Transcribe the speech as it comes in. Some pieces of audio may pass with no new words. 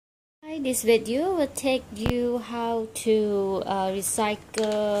This video will take you how to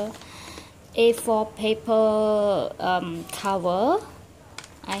recycle A4 paper cover.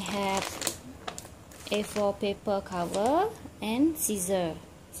 I have A4 paper cover and scissors.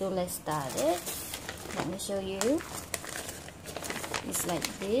 So let's start it. Let me show you. It's like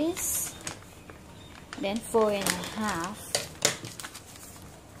this. Then fold in half.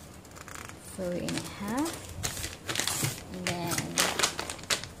 Fold in half. And then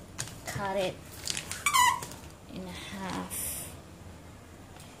cut it in half.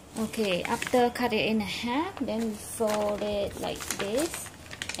 Okay, after cut it in half, then we fold it like this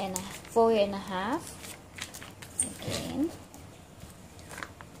and fold it in half again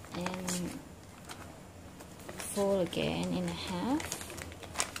and fold again in half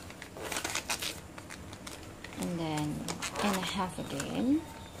and then in half again.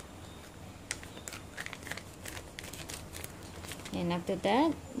 And after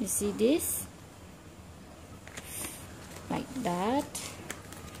that, you see this, like that,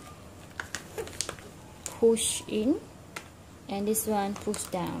 push in, and this one push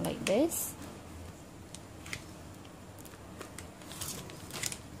down like this.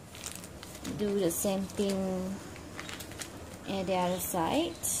 Do the same thing at the other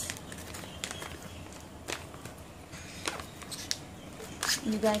side.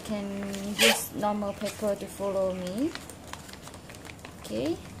 You guys can use normal paper to follow me.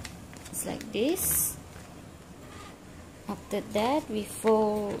 Okay, it's like this. After that, we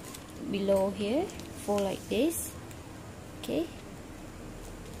fold below here, fold like this. Okay,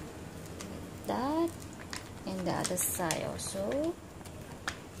 like that, and the other side also.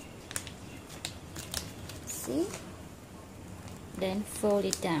 See? Then fold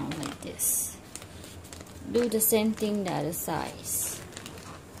it down like this. Do the same thing the other sides.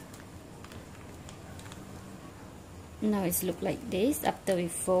 Now it's look like this after we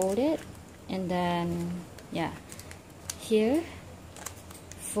fold it, and then yeah, here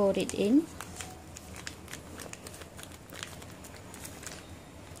fold it in,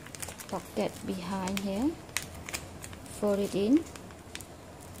 pocket behind here, fold it in.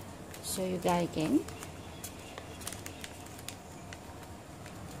 Show you guys again.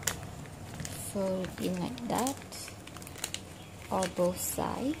 Fold it in like that, or both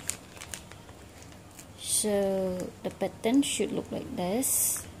sides. So the pattern should look like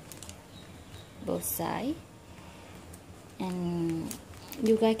this, both sides, and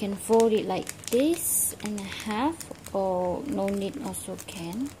you guys can fold it like this in half, or no need also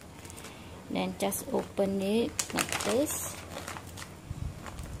can. Then just open it like this.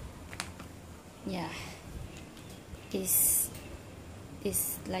 Yeah, it's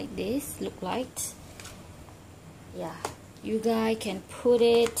like this, look like. Yeah, you guys can put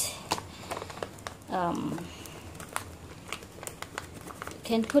it.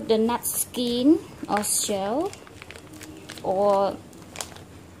 Can put the nut skin or shell, or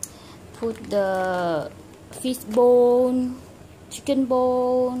put the fish bone, chicken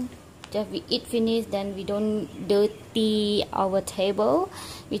bone. Just we eat finish, then we don't dirty our table.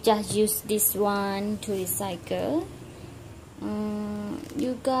 We just use this one to recycle.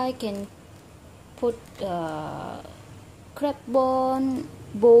 You guys can put crab bone,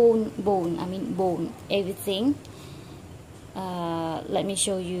 bone, everything. Let me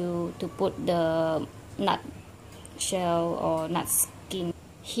show you to put the nut shell or nut skin.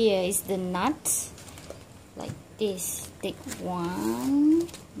 Here is the nut, like this. Take one,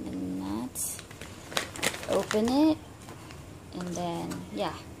 the nut, open it, and then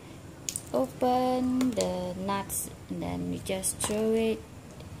yeah, open the nuts, and then we just throw it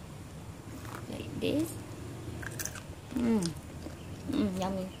like this.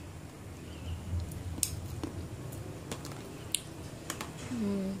 Yummy.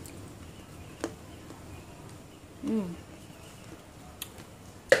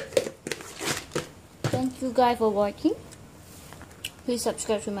 Thank you guys for watching. Please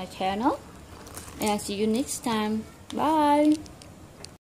subscribe to my channel, and I'll see you next time. Bye.